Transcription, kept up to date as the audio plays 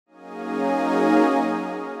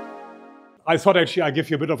I thought actually I'd give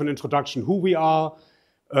you a bit of an introduction who we are,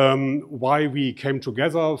 why we came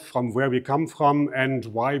together, from where we come from, and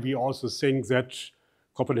why we also think that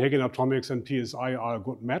Copenhagen Atomics and PSI are a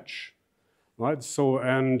good match, right? So,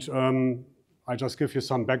 and I just give you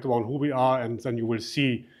some background who we are, and then you will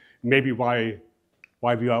see maybe why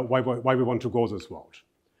we want to go this route.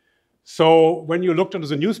 So when you looked into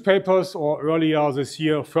the newspapers, or earlier this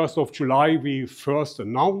year, 1st of July, we first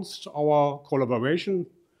announced our collaboration.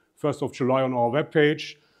 1st of July on our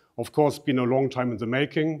webpage. Of course, been a long time in the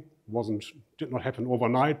making. Did not happen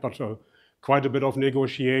overnight, but quite a bit of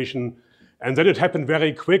negotiation. And then it happened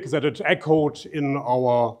very quick that it echoed in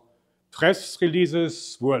our press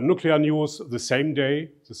releases, World Nuclear News, the same day.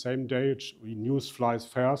 News flies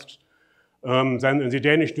fast. Then in the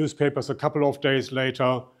Danish newspapers a couple of days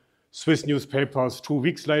later, Swiss newspapers 2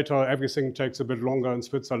 weeks later. Everything takes a bit longer in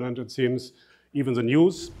Switzerland, it seems, even the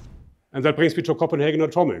news. And that brings me to Copenhagen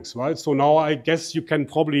Atomics, right? So now I guess you can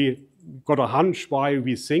probably got a hunch why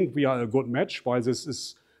we think we are a good match, why this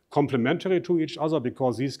is complementary to each other,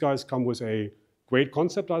 because these guys come with a great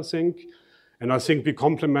concept, I think. And I think we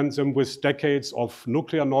complement them with decades of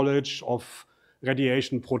nuclear knowledge, of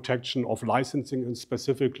radiation protection, of licensing and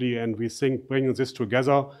specifically, and we think bringing this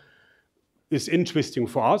together is interesting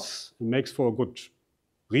for us. It makes for a good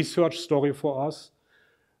research story for us.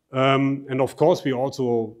 And of course, we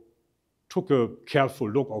also took a careful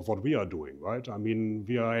look of what we are doing, right? I mean,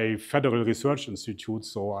 we are a federal research institute,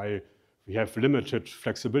 so we have limited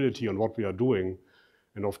flexibility on what we are doing.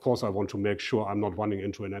 And of course, I want to make sure I'm not running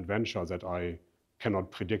into an adventure that I cannot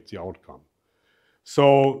predict the outcome.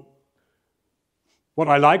 So what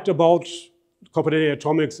I liked about Copenhagen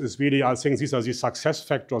Atomics is really, I think these are the success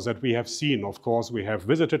factors that we have seen. Of course, we have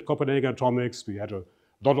visited Copenhagen Atomics. We had a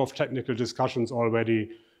lot of technical discussions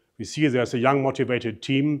already. We see there's a young, motivated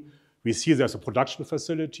team. We see there's a production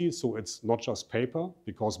facility, so it's not just paper,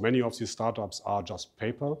 because many of these startups are just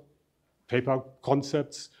paper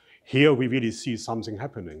concepts. Here we really see something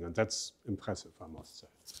happening, and that's impressive, I must say.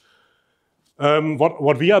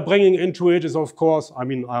 What we are bringing into it is, of course, I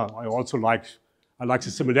mean, I also like the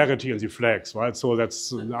similarity in the flags, right? So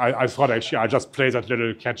that's, I thought actually I just play that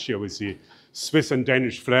little catch here with the Swiss and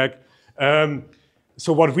Danish flag.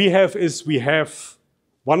 So what we have is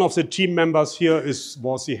one of the team members here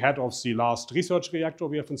was the head of the last research reactor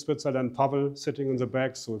we have in Switzerland, Pavel, sitting in the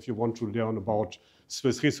back. So if you want to learn about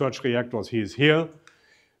Swiss research reactors, he is here.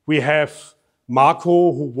 We have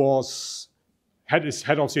Marco, who is head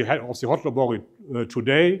of the hot laboratory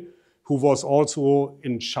today, who was also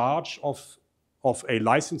in charge of a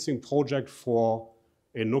licensing project for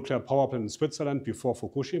a nuclear power plant in Switzerland before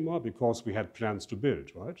Fukushima, because we had plans to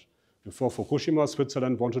build, right? Before Fukushima,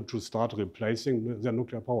 Switzerland wanted to start replacing their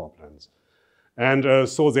nuclear power plants. And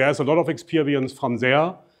so there's a lot of experience from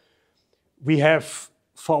there. We have,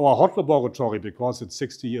 for our hot laboratory, because it's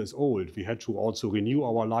 60 years old, we had to also renew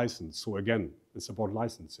our license. So again, it's about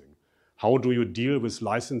licensing. How do you deal with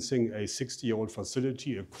licensing a 60-year-old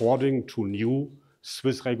facility according to new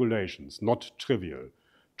Swiss regulations? Not trivial.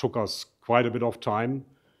 Took us quite a bit of time,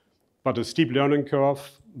 but a steep learning curve,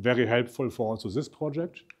 very helpful for also this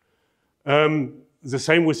project. The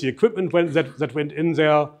same with the equipment that went in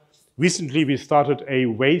there. Recently, we started a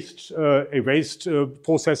waste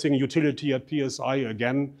processing utility at PSI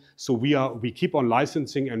again. So we keep on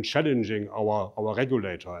licensing and challenging our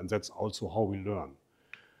regulator, and that's also how we learn.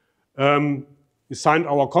 We signed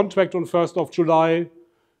our contract on 1st of July,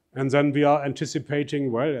 and then we are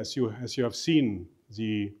anticipating, well, as you have seen,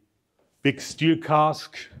 the big steel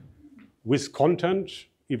cask with content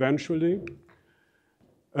eventually.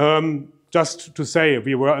 Just to say,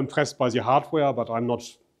 we were impressed by the hardware, but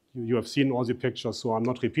you have seen all the pictures, so I'm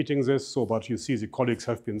not repeating this. So, but you see the colleagues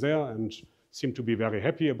have been there and seem to be very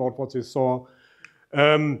happy about what they saw.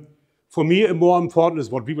 For me, more important is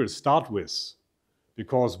what we will start with,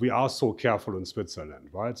 because we are so careful in Switzerland,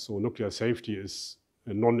 right? So nuclear safety is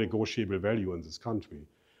a non-negotiable value in this country.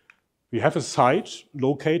 We have a site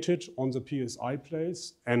located on the PSI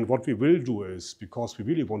place, and what we will do is, because we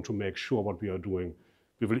really want to make sure what we are doing,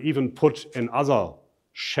 we will even put another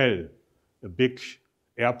shell, a big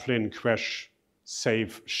airplane crash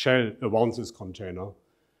safe shell around this container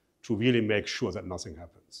to really make sure that nothing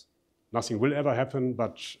happens. Nothing will ever happen,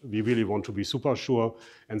 but we really want to be super sure,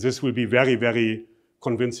 and this will be very, very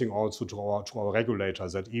convincing also to our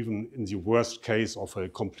regulators that even in the worst case of a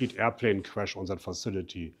complete airplane crash on that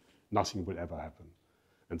facility, nothing will ever happen.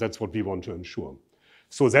 And that's what we want to ensure.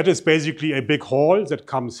 So that is basically a big hall that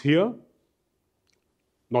comes here.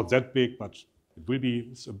 Not that big, but it will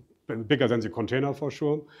be bigger than the container for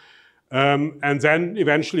sure. And then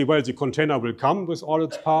eventually, well, the container will come with all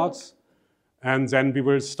its parts. And then we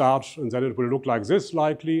will start, and then it will look like this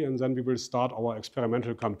likely, and then we will start our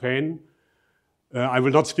experimental campaign. I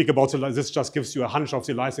will not speak about this, just gives you a hunch of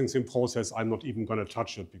the licensing process. I'm not even going to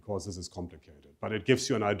touch it because this is complicated. But it gives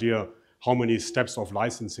you an idea how many steps of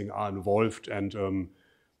licensing are involved, and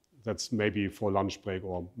that's maybe for lunch break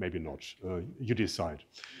or maybe not. You decide.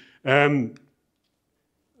 That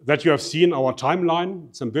you have seen our timeline.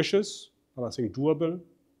 It's ambitious, but I think doable.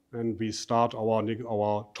 And we start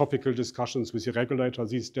our topical discussions with the regulator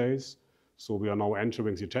these days. So we are now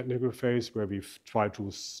entering the technical phase where we try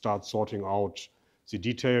to start sorting out the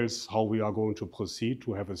details, how we are going to proceed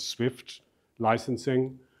to have a swift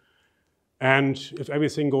licensing. And if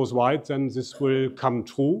everything goes right, then this will come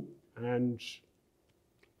true. And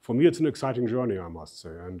for me, it's an exciting journey, I must say.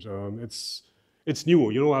 And it's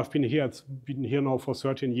new. You know, I've been here now for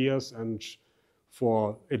 13 years, and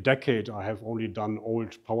for a decade, I have only done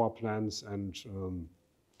old power plants, and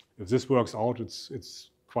if this works out, it's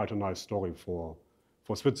quite a nice story for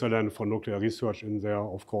Switzerland, for nuclear research in there,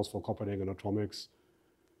 of course, for Copenhagen Atomics.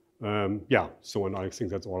 Yeah, so and I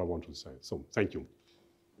think that's all I want to say. So thank you.